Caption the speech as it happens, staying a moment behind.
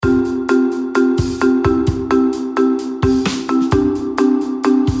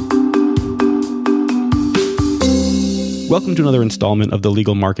Welcome to another installment of the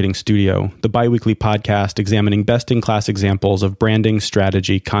Legal Marketing Studio, the bi-weekly podcast examining best-in-class examples of branding,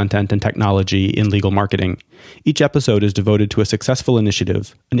 strategy, content, and technology in legal marketing. Each episode is devoted to a successful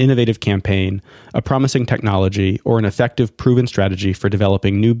initiative, an innovative campaign, a promising technology, or an effective, proven strategy for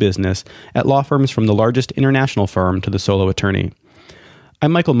developing new business at law firms from the largest international firm to the solo attorney.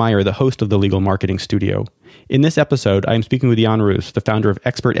 I'm Michael Meyer, the host of the Legal Marketing Studio. In this episode, I am speaking with Jan Roos, the founder of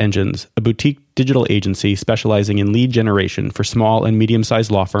Expert Engines, a boutique digital agency specializing in lead generation for small and medium-sized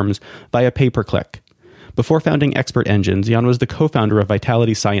law firms via pay-per-click. Before founding Expert Engines, Jan was the co-founder of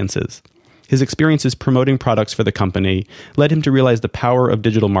Vitality Sciences. His experiences promoting products for the company led him to realize the power of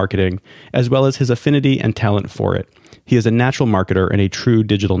digital marketing, as well as his affinity and talent for it. He is a natural marketer and a true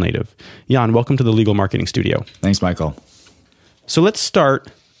digital native. Jan, welcome to the Legal Marketing Studio. Thanks, Michael. So let's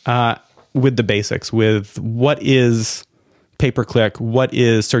start with the basics, with what is pay-per-click, what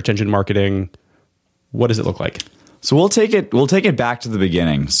is search engine marketing, what does it look like? So we'll take it back to the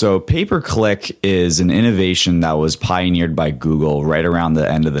beginning. So pay-per-click is an innovation that was pioneered by Google right around the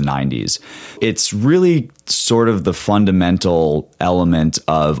end of the 90s. It's really sort of the fundamental element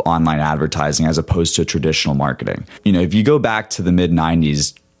of online advertising as opposed to traditional marketing. You know, if you go back to the mid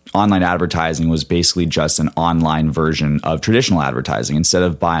 90s, online advertising was basically just an online version of traditional advertising. Instead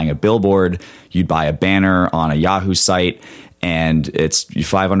of buying a billboard, you'd buy a banner on a Yahoo site, and it's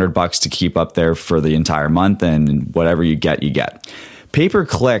 $500 to keep up there for the entire month, and whatever you get, you get.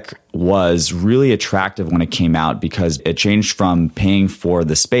 Pay-per-click was really attractive when it came out because it changed from paying for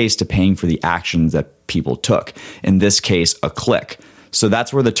the space to paying for the actions that people took. In this case, a click. So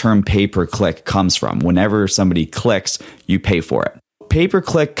that's where the term pay-per-click comes from. Whenever somebody clicks, you pay for it.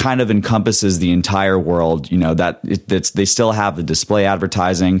 Pay-per-click kind of encompasses the entire world, you know, they still have the display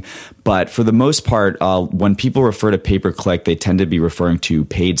advertising, but for the most part, when people refer to pay-per-click, they tend to be referring to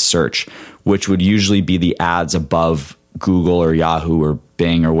paid search, which would usually be the ads above Google or Yahoo or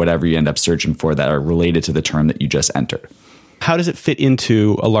Bing or whatever you end up searching for that are related to the term that you just entered. How does it fit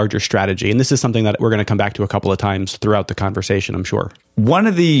into a larger strategy? And this is something that we're going to come back to a couple of times throughout the conversation, I'm sure. One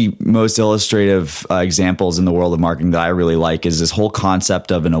of the most illustrative examples in the world of marketing that I really like is this whole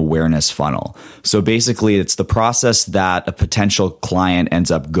concept of an awareness funnel. So basically, it's the process that a potential client ends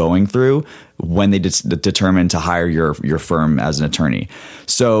up going through when they determine to hire your firm as an attorney.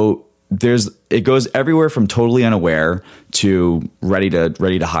 So it goes everywhere from totally unaware to ready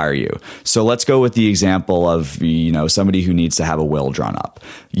to hire you. So let's go with the example of, you know, somebody who needs to have a will drawn up.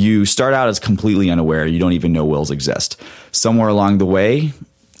 You start out as completely unaware. You don't even know wills exist. Somewhere along the way,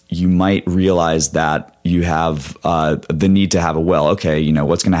 you might realize that you have the need to have a will. Okay, you know,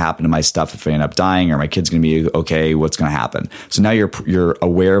 what's going to happen to my stuff if I end up dying, or my kid's going to be okay? What's going to happen? So now you're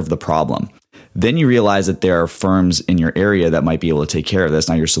aware of the problem. Then you realize that there are firms in your area that might be able to take care of this.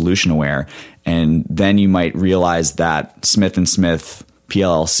 Now you're solution aware. And then you might realize that Smith & Smith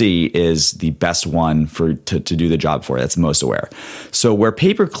PLLC is the best one to do the job for you. That's the most aware. So where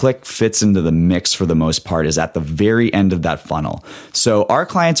pay-per-click fits into the mix for the most part is at the very end of that funnel. So our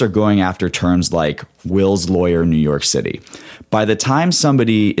clients are going after terms like wills lawyer New York City. By the time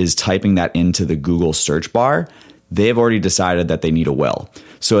somebody is typing that into the Google search bar, they have already decided that they need a will.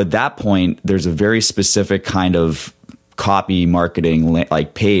 So at that point, there's a very specific kind of copy marketing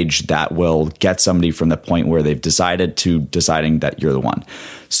like page that will get somebody from the point where they've decided to deciding that you're the one.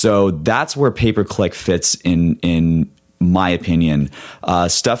 So that's where pay-per-click fits in my opinion.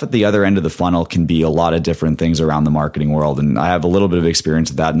 Stuff at the other end of the funnel can be a lot of different things around the marketing world. And I have a little bit of experience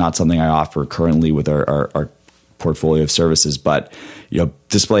with that, not something I offer currently with our portfolio of services, but you know,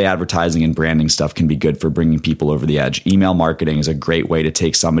 display advertising and branding stuff can be good for bringing people over the edge. Email marketing is a great way to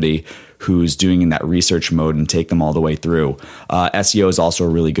take somebody who's doing in that research mode and take them all the way through. SEO is also a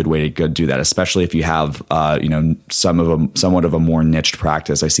really good way to do that, especially if you have somewhat of a more niched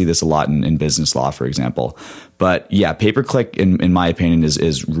practice. I see this a lot in business law, for example. But yeah, pay-per-click, in my opinion,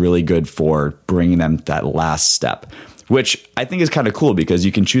 is really good for bringing them that last step, which I think is kind of cool because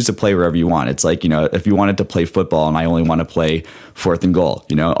you can choose to play wherever you want. It's like, you know, if you wanted to play football and I only want to play 4th and goal,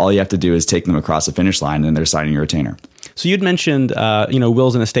 you know, all you have to do is take them across the finish line and they're signing your retainer. So you'd mentioned,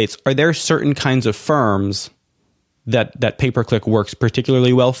 wills and estates. Are there certain kinds of firms that pay-per-click works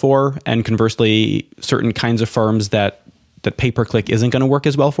particularly well for, and conversely, certain kinds of firms that pay-per-click isn't going to work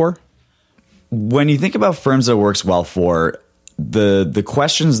as well for? When you think about firms that works well for, the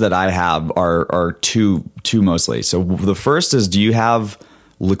questions that I have are two mostly. So the first is, do you have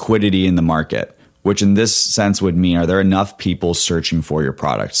liquidity in the market? Which in this sense would mean, are there enough people searching for your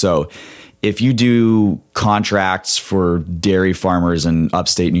product? So if you do contracts for dairy farmers in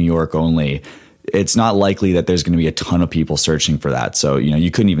upstate New York only, it's not likely that there's going to be a ton of people searching for that. So,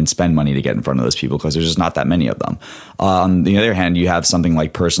 you couldn't even spend money to get in front of those people because there's just not that many of them. On the other hand, you have something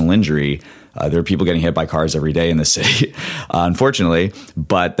like personal injury. There are people getting hit by cars every day in the city, unfortunately,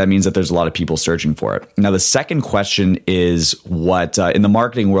 but that means that there's a lot of people searching for it. Now, the second question is what in the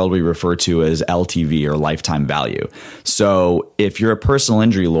marketing world we refer to as LTV, or lifetime value. So if you're a personal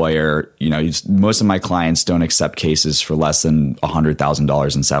injury lawyer, most of my clients don't accept cases for less than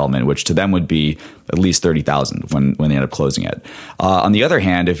 $100,000 in settlement, which to them would be at least $30,000 when they end up closing it. On the other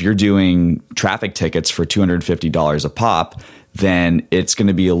hand, if you're doing traffic tickets for $250 a pop, then it's going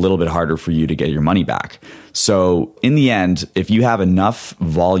to be a little bit harder for you to get your money back. So in the end, if you have enough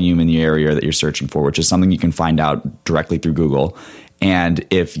volume in the area that you're searching for, which is something you can find out directly through Google, and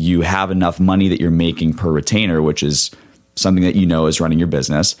if you have enough money that you're making per retainer, which is something that is running your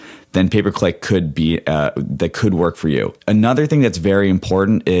business, then pay-per-click could be that could work for you. Another thing that's very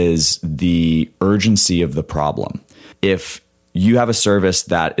important is the urgency of the problem. If you have a service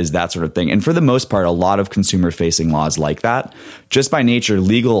that is that sort of thing. And for the most part, a lot of consumer facing laws like that, just by nature,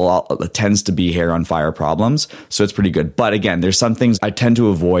 legal law tends to be hair on fire problems. So it's pretty good. But again, there's some things I tend to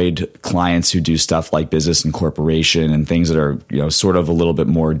avoid clients who do stuff like business and corporation and things that are, sort of a little bit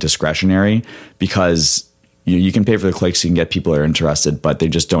more discretionary, because you can pay for the clicks, you can get people that are interested, but they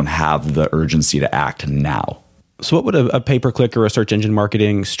just don't have the urgency to act now. So what would a pay-per-click or a search engine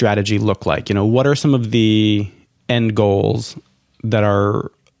marketing strategy look like? What are some of the end goals that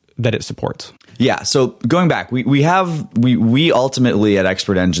it supports? Yeah. So going back, we ultimately at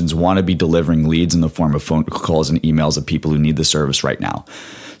Expert Engines want to be delivering leads in the form of phone calls and emails of people who need the service right now.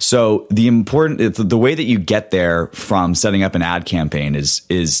 So the way that you get there from setting up an ad campaign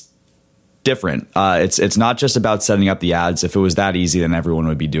is different. It's not just about setting up the ads. If it was that easy, then everyone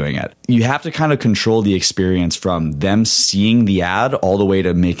would be doing it. You have to kind of control the experience from them seeing the ad all the way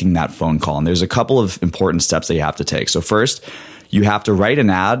to making that phone call. And there's a couple of important steps that you have to take. So first, you have to write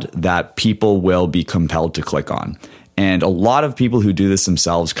an ad that people will be compelled to click on. And a lot of people who do this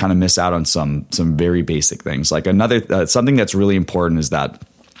themselves kind of miss out on some very basic things. Like something that's really important is that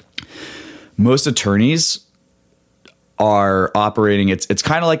most attorneys are operating, it's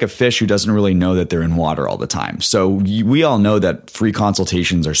kind of like a fish who doesn't really know that they're in water all the time. So we all know that free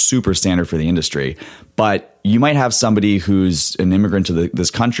consultations are super standard for the industry, but you might have somebody who's an immigrant to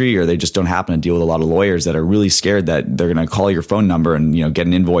this country, or they just don't happen to deal with a lot of lawyers that are really scared that they're going to call your phone number and get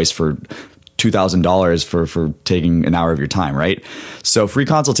an invoice for $2,000 for taking an hour of your time, right? So free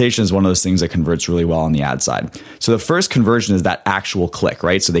consultation is one of those things that converts really well on the ad side. So the first conversion is that actual click,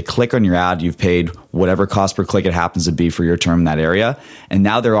 right? So they click on your ad, you've paid whatever cost per click it happens to be for your term in that area, and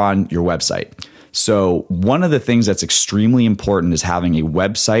now they're on your website. So one of the things that's extremely important is having a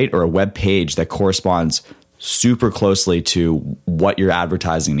website or a web page that corresponds super closely to what you're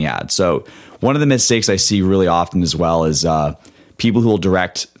advertising in the ad. So one of the mistakes I see really often as well is people who will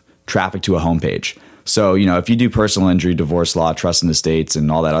direct traffic to a homepage. So, if you do personal injury, divorce law, trust and estates,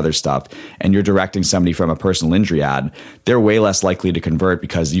 and all that other stuff, and you're directing somebody from a personal injury ad, they're way less likely to convert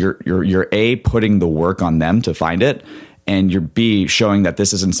because you're A, putting the work on them to find it, and you're B, showing that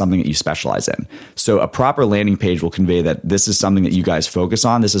this isn't something that you specialize in. So a proper landing page will convey that this is something that you guys focus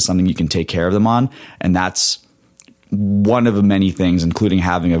on. This is something you can take care of them on. And that's one of the many things, including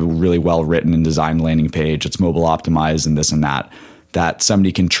having a really well-written and designed landing page. It's mobile optimized and this and that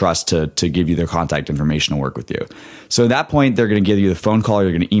somebody can trust to give you their contact information and work with you. So at that point, they're going to give you the phone call or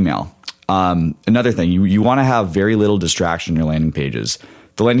you're going to email. Another thing, you want to have very little distraction in your landing pages.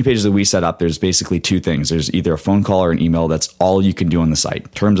 The landing pages that we set up, there's basically two things. There's either a phone call or an email. That's all you can do on the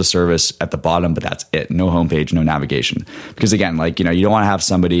site. Terms of service at the bottom, but that's it. No homepage, no navigation. Because again, you don't want to have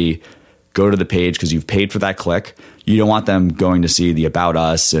somebody go to the page because you've paid for that click. You don't want them going to see the about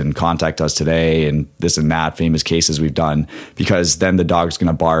us and contact us today and this and that, famous cases we've done, because then the dog's going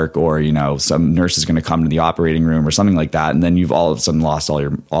to bark or, some nurse is going to come to the operating room or something like that. And then you've all of a sudden lost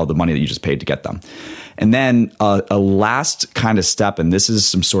all the money that you just paid to get them. And then a last kind of step, and this is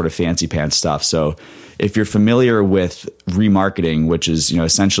some sort of fancy pants stuff. So if you're familiar with remarketing, which is,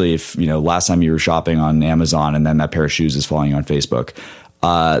 essentially if, last time you were shopping on Amazon and then that pair of shoes is following you on Facebook,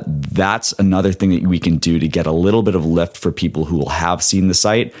 that's another thing that we can do to get a little bit of lift for people who will have seen the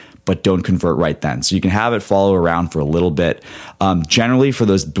site but don't convert right then. So you can have it follow around for a little bit. Generally for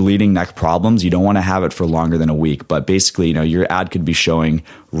those bleeding neck problems, you don't want to have it for longer than a week, but basically, your ad could be showing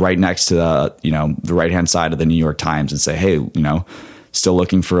right next to the right-hand side of the New York Times and say, hey, still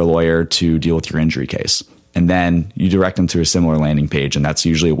looking for a lawyer to deal with your injury case. And then you direct them to a similar landing page. And that's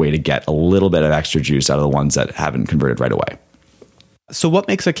usually a way to get a little bit of extra juice out of the ones that haven't converted right away. So what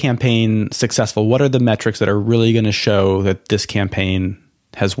makes a campaign successful? What are the metrics that are really going to show that this campaign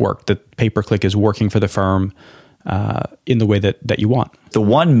has worked, that pay-per-click is working for the firm in the way that you want. The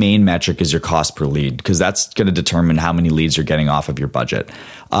one main metric is your cost per lead, because that's going to determine how many leads you're getting off of your budget.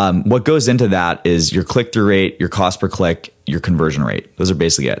 What goes into that is your click-through rate, your cost per click, your conversion rate. Those are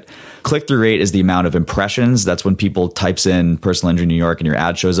basically it. Click-through rate is the amount of impressions. That's when people types in personal injury New York and your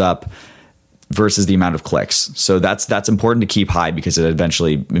ad shows up, versus the amount of clicks. So that's important to keep high, because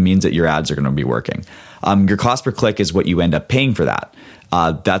it means that your ads are going to be working. Your cost per click is what you end up paying for that.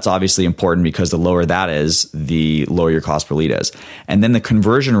 That's obviously important, because the lower that is, the lower your cost per lead is. And then the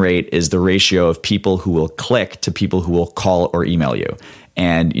conversion rate is the ratio of people who will click to people who will call or email you.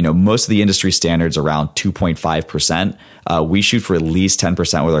 And most of the industry standards around 2.5%. We shoot for at least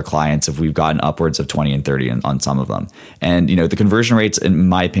 10% with our clients if we've gotten upwards of 20 and 30 on some of them. And the conversion rates, in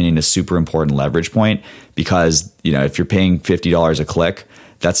my opinion, is super important leverage point, because if you're paying $50 a click,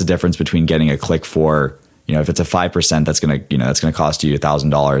 that's the difference between getting a click for, if it's a 5%, that's going to cost you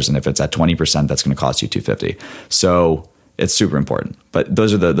 $1,000, and if it's at 20%, that's going to cost you $250. So it's super important. But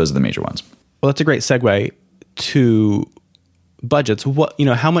those are the major ones. Well, that's a great segue to budgets.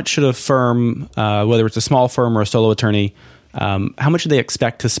 How much should a firm, whether it's a small firm or a solo attorney, how much do they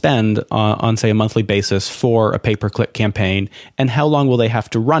expect to spend on, say, a monthly basis for a pay-per-click campaign, and how long will they have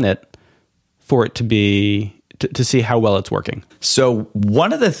to run it for it to see how well it's working? So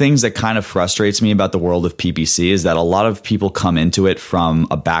one of the things that kind of frustrates me about the world of PPC is that a lot of people come into it from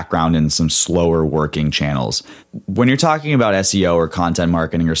a background in some slower working channels. When you're talking about SEO or content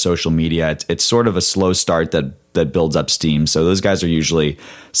marketing or social media, it's sort of a slow start that builds up steam. So those guys are usually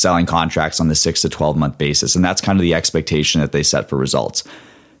selling contracts on the 6 to 12 month basis. And that's kind of the expectation that they set for results.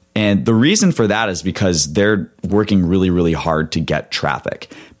 And the reason for that is because they're working really, really hard to get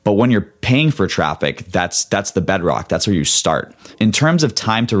traffic. But when you're paying for traffic, that's the bedrock. That's where you start. In terms of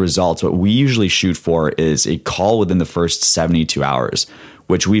time to results, what we usually shoot for is a call within the first 72 hours,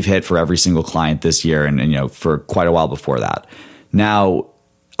 which we've hit for every single client this year and for quite a while before that. Now,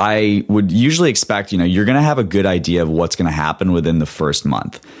 I would usually expect, you're going to have a good idea of what's going to happen within the first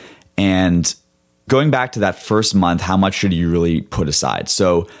month. And going back to that first month, how much should you really put aside?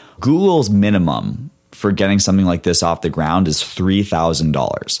 So Google's minimum for getting something like this off the ground is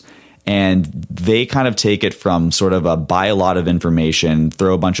 $3,000. And they kind of take it from sort of a buy a lot of information,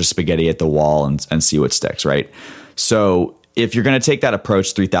 throw a bunch of spaghetti at the wall and see what sticks, right? So if you're going to take that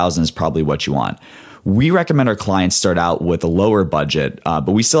approach, $3,000 is probably what you want. We recommend our clients start out with a lower budget,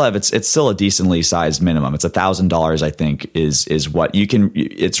 but we still have, it's still a decently sized minimum. It's $1,000, I think, is what you can,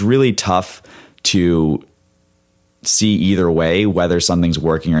 it's really tough to see either way whether something's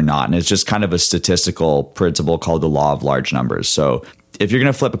working or not. And it's just kind of a statistical principle called the law of large numbers. So if you're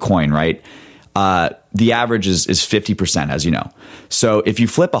going to flip a coin, right, the average is 50%, as you know. So if you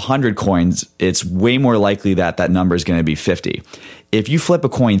flip 100 coins, it's way more likely that number is going to be 50. If you flip a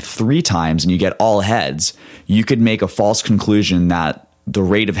coin 3 times and you get all heads, you could make a false conclusion that the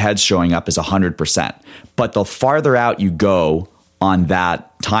rate of heads showing up is 100%. But the farther out you go on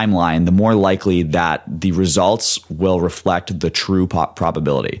that timeline, the more likely that the results will reflect the true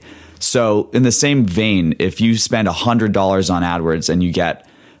probability. So in the same vein, if you spend $100 on AdWords and you get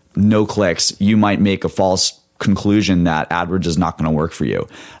no clicks, you might make a false conclusion that AdWords is not going to work for you.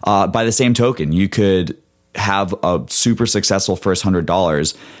 By the same token, you could have a super successful first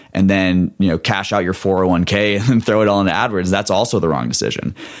 $100 and then cash out your 401k and then throw it all into AdWords. That's also the wrong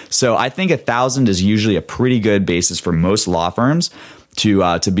decision. So I think $1,000 is usually a pretty good basis for most law firms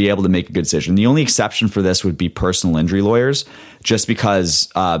to be able to make a good decision. The only exception for this would be personal injury lawyers, just because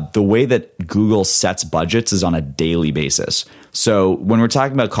the way that Google sets budgets is on a daily basis. So when we're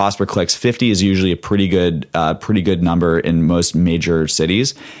talking about cost per clicks, 50 is usually a pretty good number in most major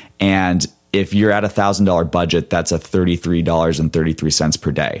cities. And if you're at $1,000 budget, that's a $33.33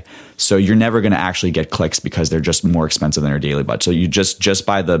 per day. So you're never going to actually get clicks because they're just more expensive than your daily budget. So you just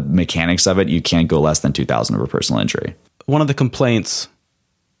by the mechanics of it, you can't go less than $2,000 over personal injury. One of the complaints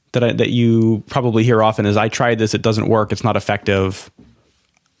that you probably hear often is, I tried this, it doesn't work, it's not effective,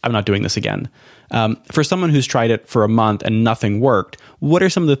 I'm not doing this again. For someone who's tried it for a month and nothing worked, what are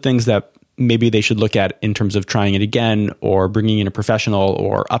some of the things that maybe they should look at in terms of trying it again, or bringing in a professional,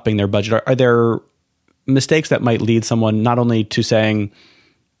 or upping their budget? Are there mistakes that might lead someone not only to saying,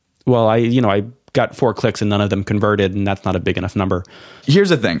 well, I got 4 clicks and none of them converted, and that's not a big enough number? Here's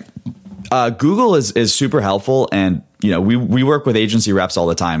the thing. Google is super helpful, and we work with agency reps all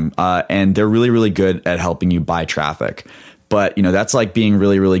the time, and they're really, really good at helping you buy traffic. But that's like being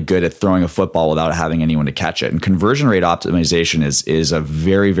really, really good at throwing a football without having anyone to catch it. And conversion rate optimization is a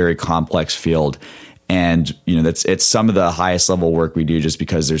very, very complex field, and it's some of the highest level work we do, just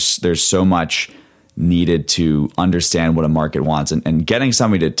because there's so much needed to understand what a market wants, and getting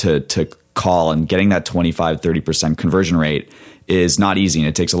somebody to call and getting that 25-30% conversion rate is not easy, and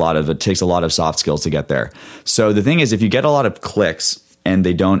it takes a lot of soft skills to get there. So the thing is, if you get a lot of clicks and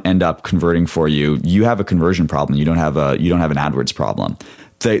they don't end up converting for you, you have a conversion problem. You don't have an AdWords problem.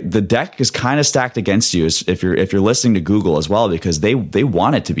 The deck is kind of stacked against you if you're listening to Google as well, because they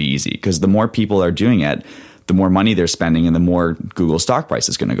want it to be easy, because the more people are doing it, the more money they're spending and the more Google stock price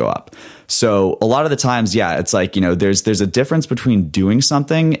is going to go up. So a lot of the times, yeah, it's like, there's a difference between doing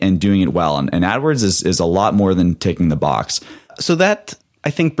something and doing it well. And AdWords is a lot more than ticking the box. So that, I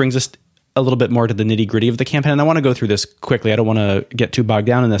think, brings us a little bit more to the nitty gritty of the campaign. And I want to go through this quickly. I don't want to get too bogged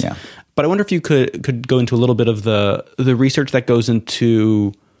down in this. Yeah. But I wonder if you could go into a little bit of the research that goes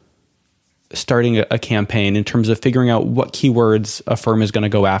into starting a campaign in terms of figuring out what keywords a firm is going to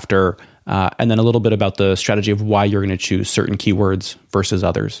go after, and then a little bit about the strategy of why you're going to choose certain keywords versus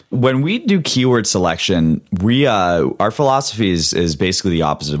others. When we do keyword selection, our philosophy is basically the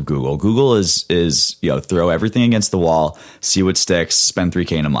opposite of Google. Google is throw everything against the wall, see what sticks, spend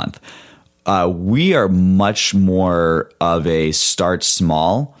 $3,000 in a month. We are much more of a start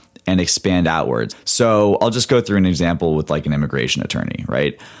small and expand outwards. So I'll just go through an example with like an immigration attorney,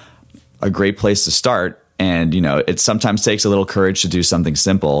 right? A great place to start, and it sometimes takes a little courage to do something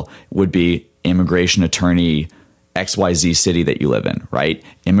simple, would be immigration attorney XYZ city that you live in, right?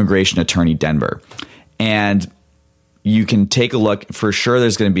 Immigration attorney Denver. And you can take a look. For sure,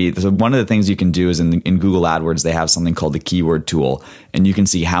 there's going to be one of the things you can do is in Google AdWords, they have something called the keyword tool, and you can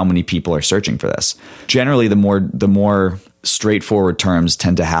see how many people are searching for this. Generally, the more straightforward terms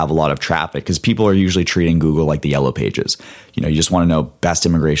tend to have a lot of traffic, because people are usually treating Google like the yellow pages. You just want to know best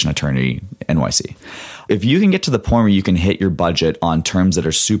immigration attorney NYC. If you can get to the point where you can hit your budget on terms that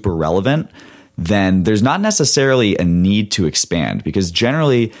are super relevant, then there's not necessarily a need to expand, because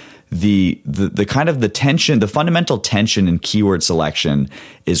generally the kind of the tension, the fundamental tension in keyword selection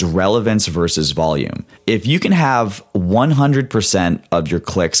is relevance versus volume. If you can have 100% of your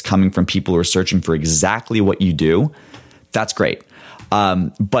clicks coming from people who are searching for exactly what you do, that's great.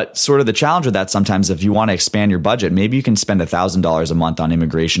 But sort of the challenge with that sometimes, if you want to expand your budget, maybe you can spend $1,000 a month on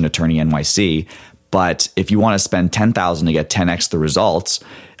immigration attorney NYC. But if you want to spend $10,000 to get 10x the results,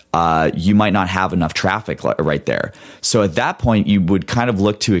 you might not have enough traffic right there. So at that point, you would kind of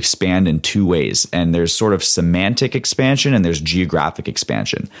look to expand in two ways. And there's sort of semantic expansion and there's geographic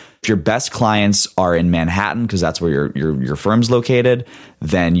expansion. If your best clients are in Manhattan, because that's where your firm's located,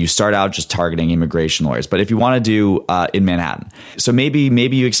 then you start out just targeting immigration lawyers. But if you want to do in Manhattan, so maybe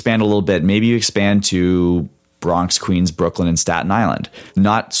you expand a little bit. Maybe you expand to Bronx, Queens, Brooklyn, and Staten Island.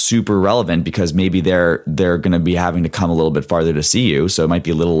 Not super relevant, because maybe they're going to be having to come a little bit farther to see you, so it might be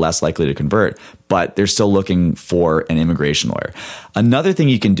a little less likely to convert, but they're still looking for an immigration lawyer. Another thing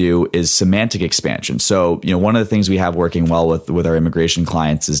you can do is semantic expansion. So, one of the things we have working well with our immigration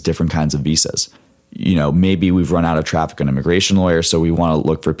clients is different kinds of visas. Maybe we've run out of traffic on immigration lawyers, so we want to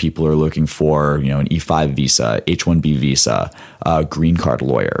look for people who are looking for, an E5 visa, H-1B visa, green card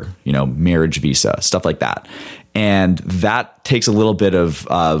lawyer, marriage visa, stuff like that. And that takes a little bit of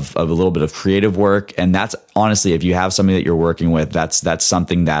a little bit of creative work. And that's honestly, if you have somebody that you're working with, that's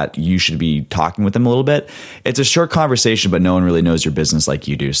something that you should be talking with them a little bit. It's a short conversation, but no one really knows your business like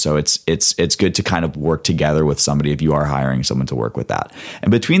you do. So it's good to kind of work together with somebody if you are hiring someone to work with that.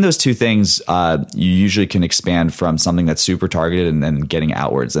 And between those two things, you usually can expand from something that's super targeted and then getting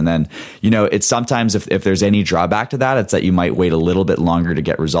outwards. And then, it's sometimes if there's any drawback to that, it's that you might wait a little bit longer to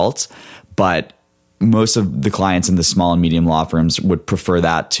get results. But most of the clients in the small and medium law firms would prefer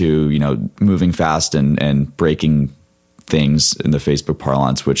that to, moving fast and breaking things in the Facebook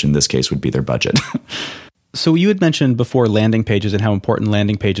parlance, which in this case would be their budget. So you had mentioned before landing pages and how important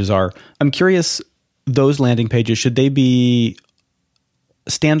landing pages are. I'm curious, those landing pages, should they be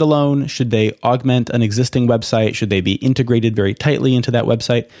standalone? Should they augment an existing website? Should they be integrated very tightly into that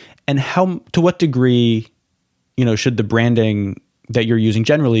website? And to what degree, should the branding that you're using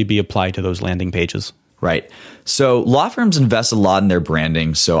generally be applied to those landing pages? Right. So law firms invest a lot in their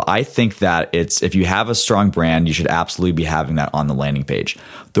branding. So I think that if you have a strong brand, you should absolutely be having that on the landing page.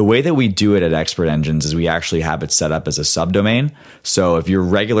 The way that we do it at Expert Engines is we actually have it set up as a subdomain. So if your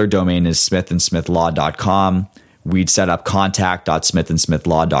regular domain is smithandsmithlaw.com, we'd set up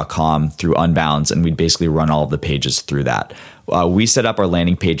contact.smithandsmithlaw.com through Unbounds, and we'd basically run all of the pages through that. We set up our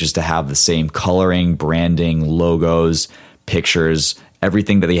landing pages to have the same coloring, branding, logos, pictures,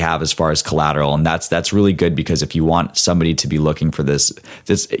 everything that they have as far as collateral. And that's really good, because if you want somebody to be looking for this,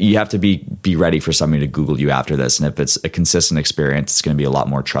 you have to be ready for somebody to Google you after this. And if it's a consistent experience, it's going to be a lot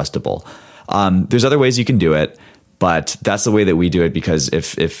more trustable. There's other ways you can do it. But that's the way that we do it, because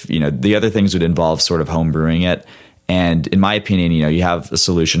if the other things would involve sort of home brewing it. And in my opinion, you have a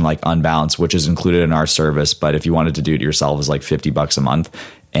solution like Unbounce, which is included in our service. But if you wanted to do it yourself, it's like $50 a month.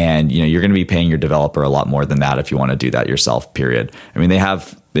 And, you're going to be paying your developer a lot more than that if you want to do that yourself, period. I mean, they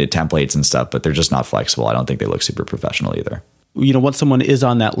have the templates and stuff, but they're just not flexible. I don't think they look super professional either. Once someone is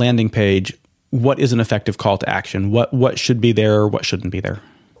on that landing page, what is an effective call to action? What should be there? What shouldn't be there?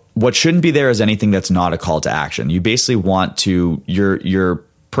 What shouldn't be there is anything that's not a call to action. You basically want to, your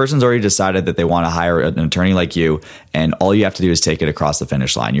person's already decided that they want to hire an attorney like you, and all you have to do is take it across the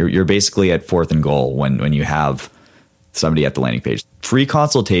finish line. You're basically at 4th and goal when you have somebody at the landing page. Free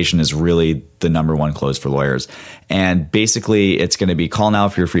consultation is really the number one close for lawyers. And basically it's going to be call now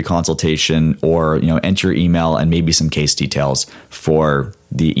for your free consultation, or, enter your email and maybe some case details for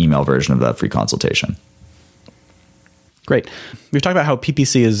the email version of that free consultation. Great. We've talked about how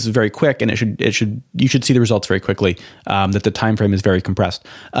PPC is very quick, and you should see the results very quickly, that the time frame is very compressed.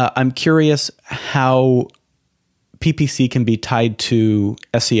 I'm curious how PPC can be tied to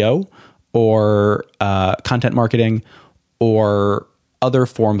SEO or content marketing or other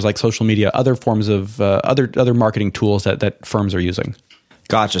forms like social media, other forms of other marketing tools that firms are using.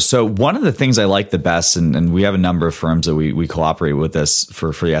 Gotcha. So one of the things I like the best, and we have a number of firms that we cooperate with this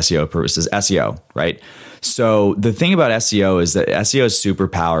for the SEO purposes, SEO, right? So the thing about SEO is that SEO's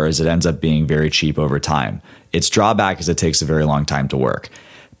superpower is it ends up being very cheap over time. Its drawback is it takes a very long time to work.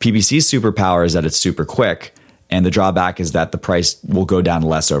 PPC's superpower is that it's super quick, and the drawback is that the price will go down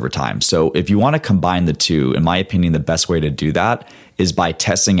less over time. So if you want to combine the two, in my opinion, the best way to do that is by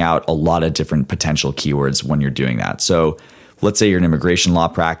testing out a lot of different potential keywords when you're doing that. So let's say you're an immigration law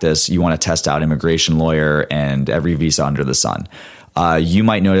practice, you want to test out immigration lawyer and every visa under the sun. You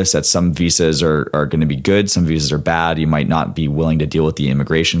might notice that some visas are going to be good, some visas are bad. You might not be willing to deal with the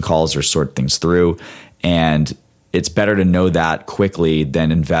immigration calls or sort things through. And it's better to know that quickly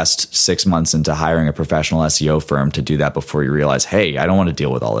than invest 6 months into hiring a professional SEO firm to do that before you realize, hey, I don't want to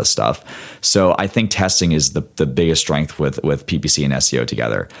deal with all this stuff. So I think testing is the biggest strength with PPC and SEO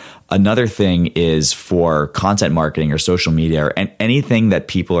together. Another thing is for content marketing or social media or anything that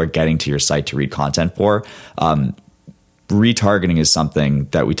people are getting to your site to read content for. Retargeting is something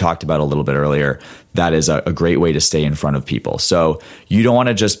that we talked about a little bit earlier. That is a great way to stay in front of people. So you don't want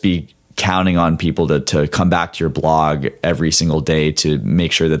to just be counting on people to come back to your blog every single day to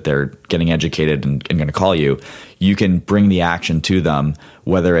make sure that they're getting educated and going to call you. You can bring the action to them,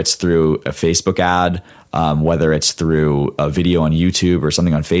 whether it's through a Facebook ad, whether it's through a video on YouTube or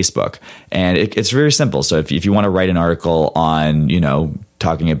something on Facebook. And it's very simple. So if you want to write an article on,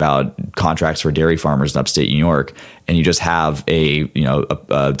 talking about contracts for dairy farmers in upstate New York, and you just have a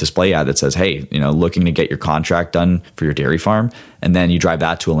display ad that says, hey, looking to get your contract done for your dairy farm, and then you drive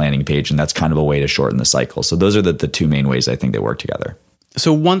that to a landing page, and that's kind of a way to shorten the cycle. So those are the two main ways I think they work together.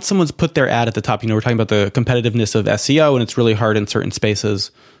 So once someone's put their ad at the top, we're talking about the competitiveness of SEO, and it's really hard in certain spaces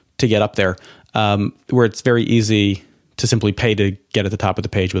to get up there, where it's very easy to simply pay to get at the top of the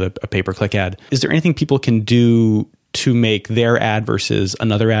page with a pay-per-click ad. Is there anything people can do to make their ad versus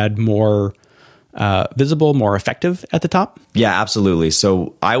another ad more visible, more effective at the top? Yeah, absolutely.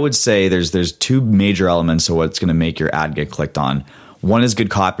 So I would say there's two major elements of what's going to make your ad get clicked on. One is good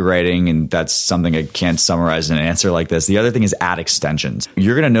copywriting, and that's something I can't summarize in an answer like this. The other thing is ad extensions.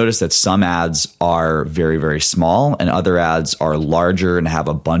 You're going to notice that some ads are very, very small and other ads are larger and have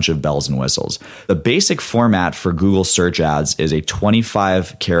a bunch of bells and whistles. The basic format for Google search ads is a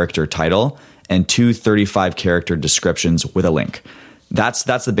 25-character title and 2 35-character descriptions with a link. That's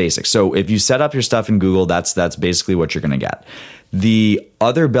the basic. So if you set up your stuff in Google, that's basically what you're going to get. The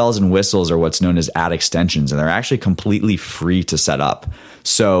other bells and whistles are what's known as ad extensions, and they're actually completely free to set up.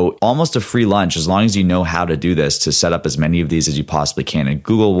 So almost a free lunch, as long as you know how to do this, to set up as many of these as you possibly can. And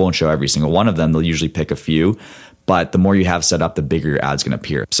Google won't show every single one of them. They'll usually pick a few. But the more you have set up, the bigger your ad's going to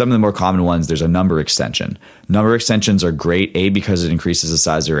appear. Some of the more common ones, there's a number extension. Number extensions are great, A, because it increases the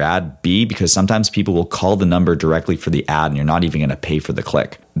size of your ad, B, because sometimes people will call the number directly for the ad and you're not even going to pay for the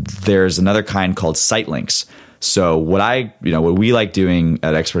click. There's another kind called site links. So what we like doing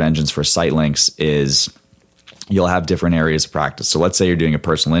at Expert Engines for site links is you'll have different areas of practice. So let's say you're doing a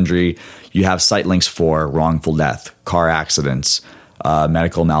personal injury. You have site links for wrongful death, car accidents,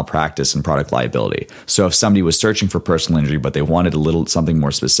 medical malpractice, and product liability. So if somebody was searching for personal injury, but they wanted something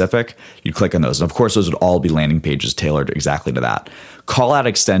more specific, you'd click on those. And of course, those would all be landing pages tailored exactly to that. Call out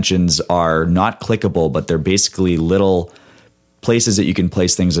extensions are not clickable, but they're basically little places that you can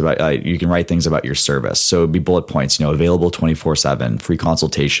place things about, you can write things about your service. So it'd be bullet points, available 24/7, free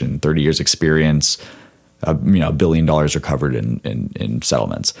consultation, 30 years experience, $1 billion recovered in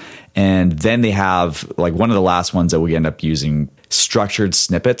settlements. And then they have like one of the last ones that we end up using, structured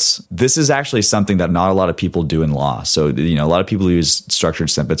snippets. This is actually something that not a lot of people do in law. So, a lot of people who use structured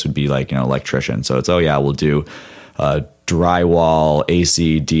snippets would be like, electrician. So it's, we'll do drywall,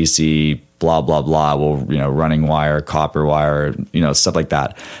 AC, DC, blah, blah, blah. We'll, running wire, copper wire, stuff like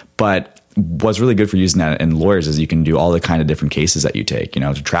that. But what's really good for using that in lawyers is you can do all the kind of different cases that you take.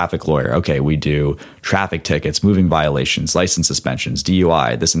 As a traffic lawyer, okay, we do traffic tickets, moving violations, license suspensions,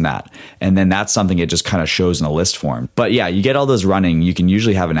 DUI, this and that. And then that's something it just kind of shows in a list form. But yeah, you get all those running, you can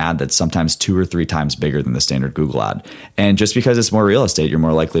usually have an ad that's sometimes 2 or 3 times bigger than the standard Google ad. And just because it's more real estate, you're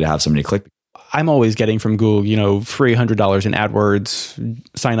more likely to have somebody click. I'm always getting from Google, free $100 in AdWords,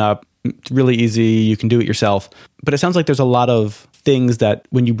 sign up. It's really easy. You can do it yourself. But it sounds like there's a lot of things that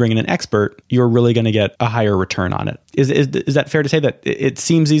when you bring in an expert, you're really going to get a higher return on it. Is that fair to say that it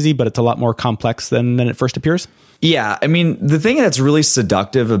seems easy, but it's a lot more complex than it first appears? Yeah. I mean, the thing that's really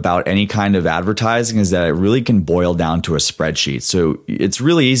seductive about any kind of advertising is that it really can boil down to a spreadsheet. So it's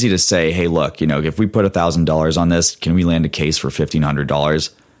really easy to say, hey, look, if we put $1,000 on this, can we land a case for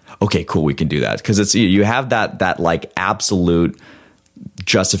 $1,500? Okay, cool. We can do that. Because you have that like absolute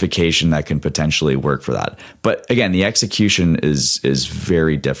justification that can potentially work for that. But again, the execution is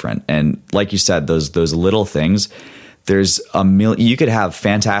very different. And like you said, those little things, there's you could have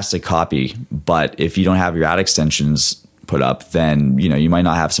fantastic copy, but if you don't have your ad extensions put up, then you might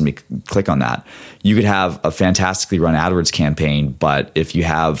not have somebody click on that. You could have a fantastically run AdWords campaign, but if you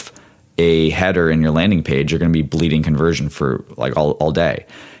have a header in your landing page, you're going to be bleeding conversion for like all day.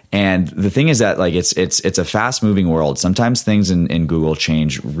 And the thing is that like it's a fast moving world. Sometimes things in Google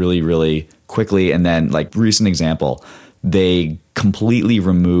change really, really quickly. And then like recent example, they completely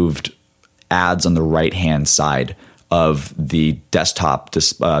removed ads on the right hand side of the desktop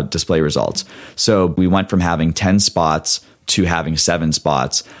display results. So we went from having 10 spots to having 7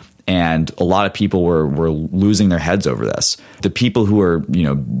 spots. And a lot of people were losing their heads over this. The people who are,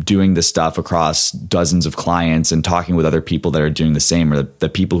 doing this stuff across dozens of clients and talking with other people that are doing the same are the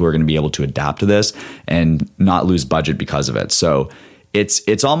people who are going to be able to adapt to this and not lose budget because of it. So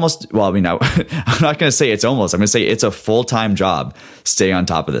it's almost, I'm not going to say it's almost, I'm going to say it's a full-time job, stay on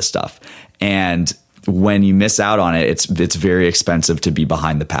top of this stuff. And when you miss out on it, it's very expensive to be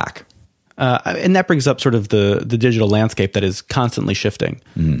behind the pack. And that brings up sort of the digital landscape that is constantly shifting.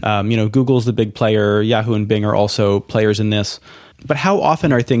 Mm-hmm. Google's the big player. Yahoo and Bing are also players in this. But how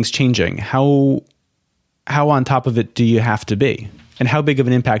often are things changing? How on top of it do you have to be? And how big of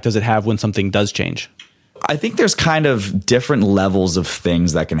an impact does it have when something does change? I think there's kind of different levels of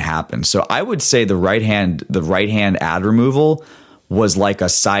things that can happen. So I would say the right hand ad removal was like a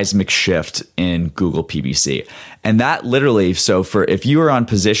seismic shift in Google PPC. And that literally, so if you were on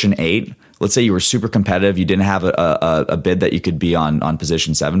position 8, let's say you were super competitive, you didn't have a bid that you could be on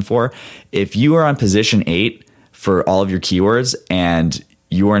position 7 for. If you were on position 8 for all of your keywords and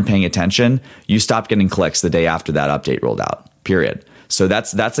you weren't paying attention, you stopped getting clicks the day after that update rolled out, period. So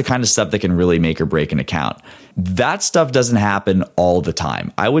that's the kind of stuff that can really make or break an account. That stuff doesn't happen all the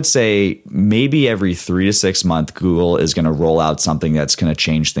time. I would say maybe every 3 to 6 months, Google is going to roll out something that's going to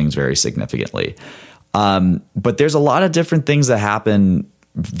change things very significantly. But there's a lot of different things that happen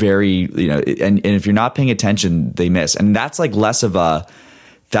and if you're not paying attention, they miss. And that's less of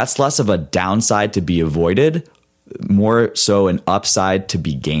a downside to be avoided, more so an upside to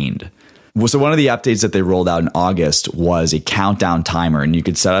be gained. So one of the updates that they rolled out in August was a countdown timer, and you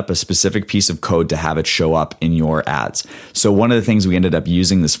could set up a specific piece of code to have it show up in your ads. So one of the things we ended up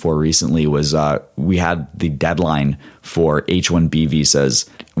using this for recently was we had the deadline for H-1B visas.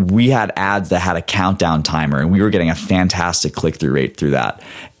 We had ads that had a countdown timer, and we were getting a fantastic click-through rate through that.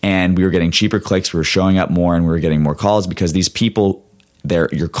 And we were getting cheaper clicks, we were showing up more, and we were getting more calls because these people,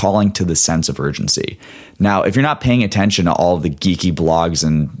 you're calling to the sense of urgency. Now, if you're not paying attention to all of the geeky blogs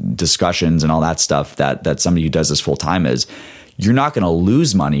and discussions and all that stuff that somebody who does this full time is, you're not going to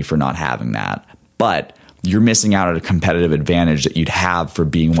lose money for not having that, but you're missing out on a competitive advantage that you'd have for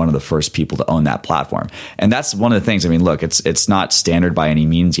being one of the first people to own that platform. And that's one of the things. I mean, look, it's not standard by any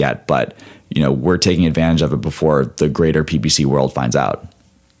means yet, but we're taking advantage of it before the greater PPC world finds out.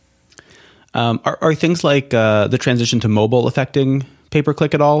 Are things like the transition to mobile affecting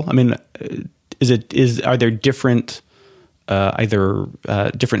pay-per-click at all? I mean, are there different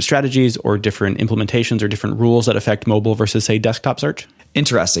different strategies or different implementations or different rules that affect mobile versus, say, desktop search?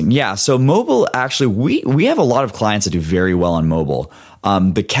 Interesting. Yeah. So mobile, actually, we have a lot of clients that do very well on mobile.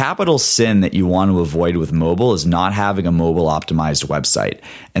 The capital sin that you want to avoid with mobile is not having a mobile optimized website.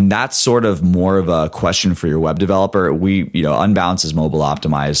 And that's sort of more of a question for your web developer. Unbounce is mobile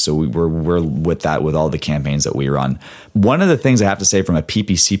optimized. So we're with that with all the campaigns that we run. One of the things I have to say from a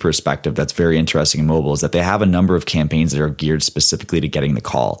PPC perspective that's very interesting in mobile is that they have a number of campaigns that are geared specifically to getting the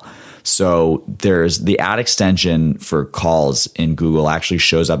call. So there's the ad extension for calls in Google actually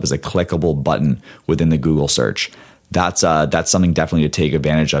shows up as a clickable button within the Google search. That's something definitely to take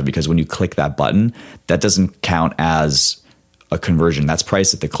advantage of, because when you click that button, that doesn't count as a conversion. That's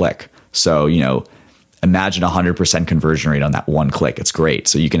priced at the click. So, imagine 100% conversion rate on that one click. It's great.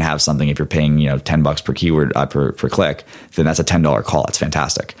 So you can have something, if you're paying, $10 per keyword per click, then that's a $10 call. It's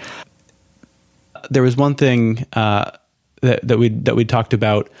fantastic. There was one thing that we talked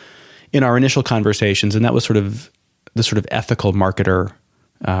about in our initial conversations, and that was the sort of ethical marketer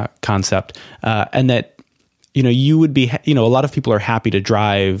concept, and that you would be a lot of people are happy to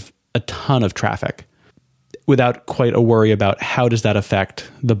drive a ton of traffic without quite a worry about how does that affect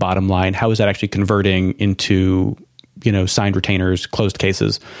the bottom line, how is that actually converting into signed retainers, closed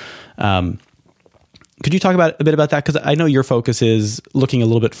cases. Could you talk a bit about that? Because I know your focus is looking a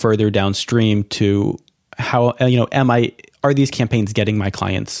little bit further downstream to how are these campaigns getting my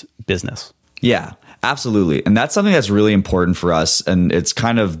clients business? Yeah, absolutely. And that's something that's really important for us. And it's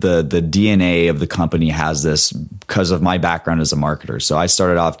kind of the DNA of the company has this because of my background as a marketer. So I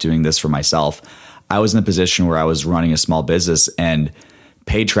started off doing this for myself. I was in a position where I was running a small business, and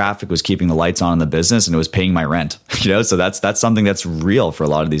paid traffic was keeping the lights on in the business, and it was paying my rent. So that's something that's real for a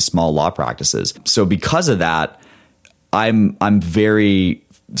lot of these small law practices. So because of that, I'm very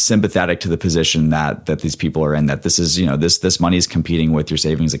sympathetic to the position that these people are in, that this is, this money is competing with your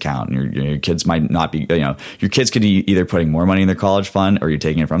savings account, and your kids might not be, your kids could be either putting more money in their college fund or you're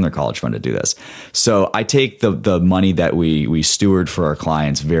taking it from their college fund to do this. So I take the money that we steward for our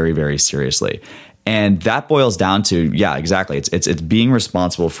clients very, very seriously. And that boils down to, yeah, exactly. It's being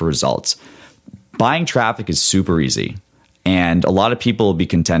responsible for results. Buying traffic is super easy. And a lot of people will be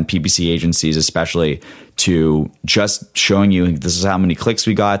content, PPC agencies especially, to just showing you, this is how many clicks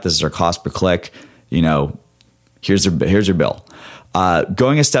we got, this is our cost per click, here's your bill.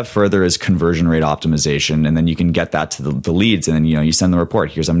 Going a step further is conversion rate optimization, and then you can get that to the leads, and then you send the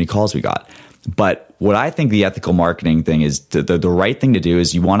report, here's how many calls we got. But what I think the ethical marketing thing is, the right thing to do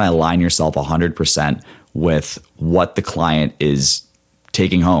is you want to align yourself 100% with what the client is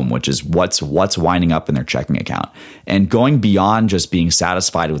taking home, which is what's winding up in their checking account, and going beyond just being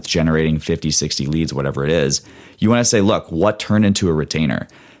satisfied with generating 50, 60 leads, whatever it is. You want to say, look, what turned into a retainer?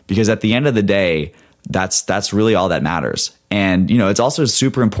 Because at the end of the day, that's really all that matters. And it's also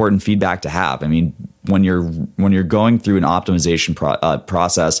super important feedback to have. I mean, when you're going through an optimization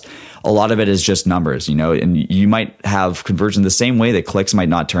process, a lot of it is just numbers, and you might have conversion the same way that clicks might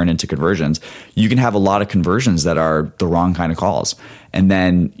not turn into conversions. You can have a lot of conversions that are the wrong kind of calls. And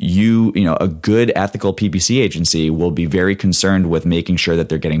then a good ethical PPC agency will be very concerned with making sure that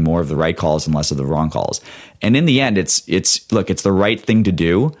they're getting more of the right calls and less of the wrong calls. And in the end, it's the right thing to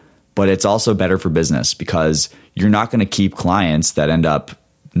do, but it's also better for business, because you're not going to keep clients that end up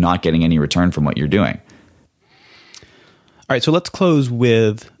not getting any return from what you're doing. All right, so let's close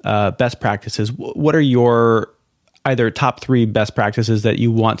with best practices. What are your either top 3 best practices that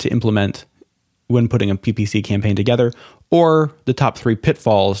you want to implement when putting a PPC campaign together, or the top 3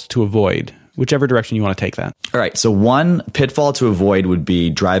 pitfalls to avoid, whichever direction you want to take that? All right, so one pitfall to avoid would be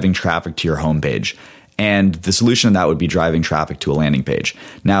driving traffic to your homepage. And the solution to that would be driving traffic to a landing page.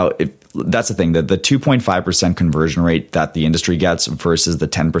 Now, that's the thing, that the 2.5% conversion rate that the industry gets versus the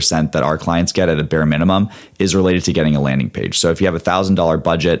 10% that our clients get at a bare minimum is related to getting a landing page. So if you have $1,000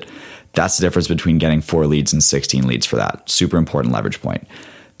 budget, that's the difference between getting 4 leads and 16 leads for that. Super important leverage point.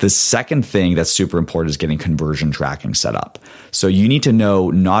 The second thing that's super important is getting conversion tracking set up. So you need to know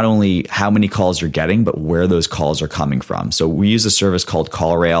not only how many calls you're getting, but where those calls are coming from. So we use a service called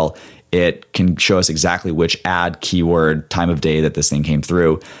CallRail. It can show us exactly which ad, keyword, time of day that this thing came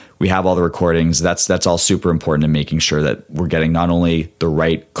through. We have all the recordings. That's all super important in making sure that we're getting not only the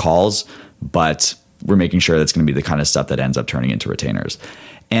right calls, but we're making sure that's going to be the kind of stuff that ends up turning into retainers.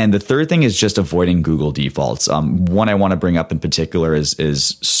 And the third thing is just avoiding Google defaults. One I want to bring up in particular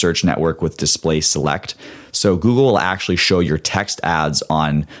is Search Network with Display Select. So Google will actually show your text ads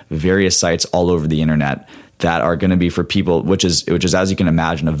on various sites all over the internet that are going to be for people, which is, as you can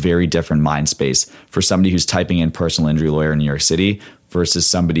imagine, a very different mind space for somebody who's typing in personal injury lawyer in New York City versus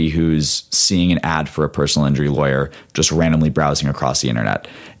somebody who's seeing an ad for a personal injury lawyer just randomly browsing across the internet.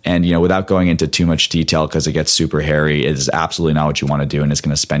 And, without going into too much detail because it gets super hairy, it is absolutely not what you want to do, and it's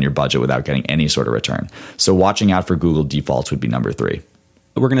going to spend your budget without getting any sort of return. So watching out for Google defaults would be number 3.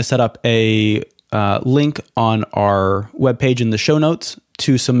 We're going to set up a link on our webpage in the show notes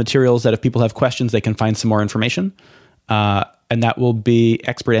to some materials that if people have questions, they can find some more information. And that will be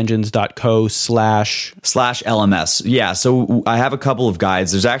expertengines.co/LMS. Yeah. So I have a couple of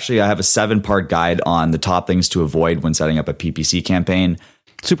guides. I have a 7-part guide on the top things to avoid when setting up a PPC campaign.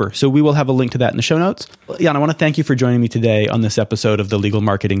 Super. So we will have a link to that in the show notes. Jan, I want to thank you for joining me today on this episode of the Legal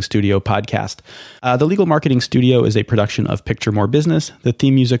Marketing Studio podcast. The Legal Marketing Studio is a production of Picture More Business. The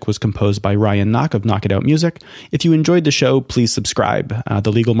theme music was composed by Ryan Knock of Knock It Out Music. If you enjoyed the show, please subscribe.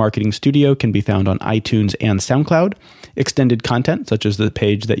 The Legal Marketing Studio can be found on iTunes and SoundCloud. Extended content, such as the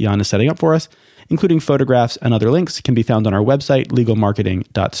page that Jan is setting up for us, including photographs and other links, can be found on our website,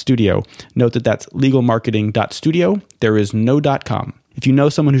 legalmarketing.studio. Note that that's legalmarketing.studio. There is no .com. If you know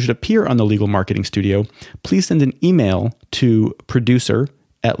someone who should appear on the Legal Marketing Studio, please send an email to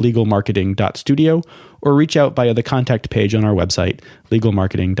producer@legalmarketing.studio or reach out via the contact page on our website,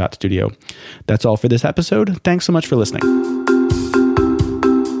 legalmarketing.studio. That's all for this episode. Thanks so much for listening.